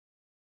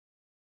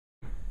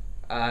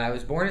I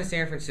was born in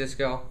San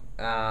Francisco,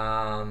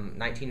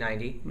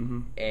 1990,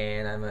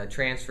 and I'm a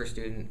transfer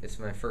student. It's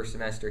my first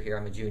semester here.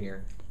 I'm a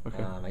junior.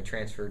 Okay. I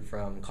transferred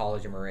from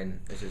College of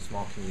Marin. It's a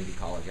small community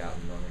college out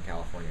in Northern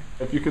California.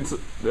 If you could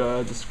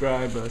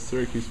describe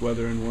Syracuse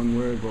weather in one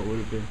word, what would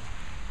it be?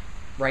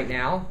 Right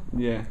now,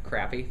 Yeah.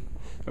 crappy.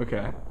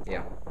 Okay.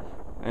 Yeah.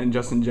 And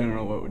just in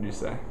general, what would you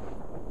say?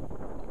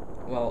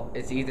 Well,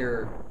 it's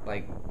either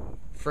like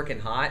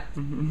frickin' hot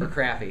or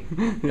crappy.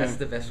 That's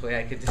the best way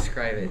I could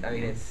describe it. I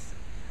mean,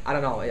 I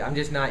don't know. I'm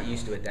just not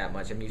used to it that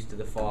much. I'm used to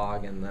the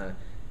fog and the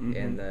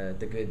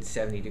good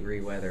 70-degree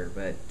weather,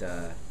 but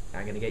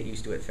I'm gonna get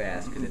used to it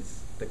fast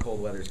because the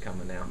cold weather's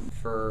coming now.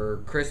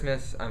 For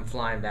Christmas, I'm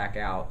flying back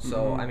out.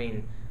 So I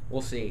mean,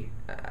 we'll see.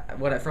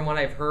 From what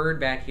I've heard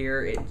back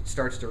here,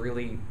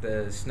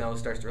 the snow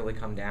starts to really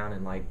come down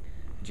in like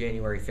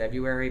January,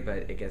 February,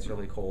 but it gets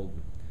really cold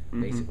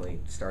basically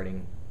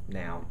starting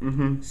now.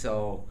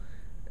 So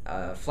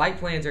flight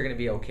plans are going to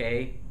be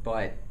okay,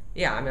 but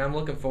yeah, I mean, I'm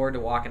looking forward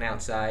to walking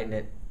outside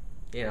and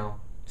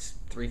it's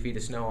 3 feet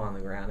of snow on the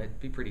ground.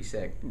 It'd be pretty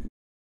sick.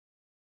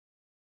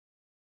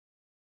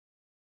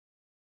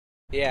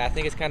 Yeah, I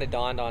think it's kind of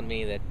dawned on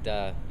me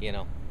that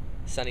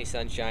sunny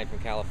sunshine from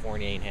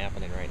California ain't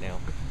happening right now.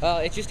 Well,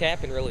 it just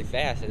happened really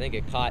fast. I think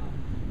it caught,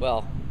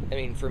 well, I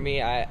mean, for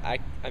me, I'm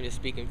just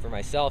speaking for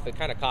myself, it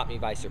kind of caught me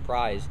by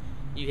surprise.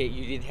 You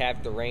did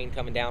have the rain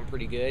coming down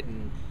pretty good,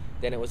 and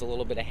then it was a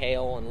little bit of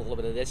hail and a little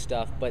bit of this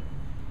stuff, but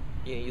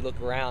you look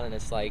around and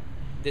it's like,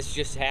 this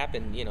just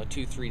happened,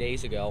 2-3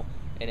 days ago,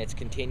 and it's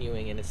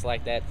continuing, and it's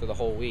like that for the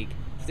whole week.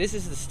 If this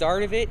is the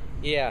start of it,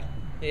 yeah,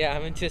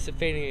 I'm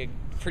anticipating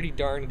a pretty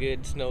darn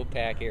good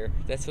snowpack here.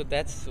 That's what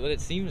it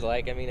seems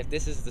like. I mean, if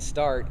this is the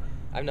start,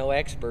 I'm no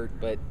expert,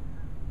 but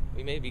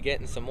we may be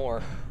getting some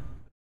more.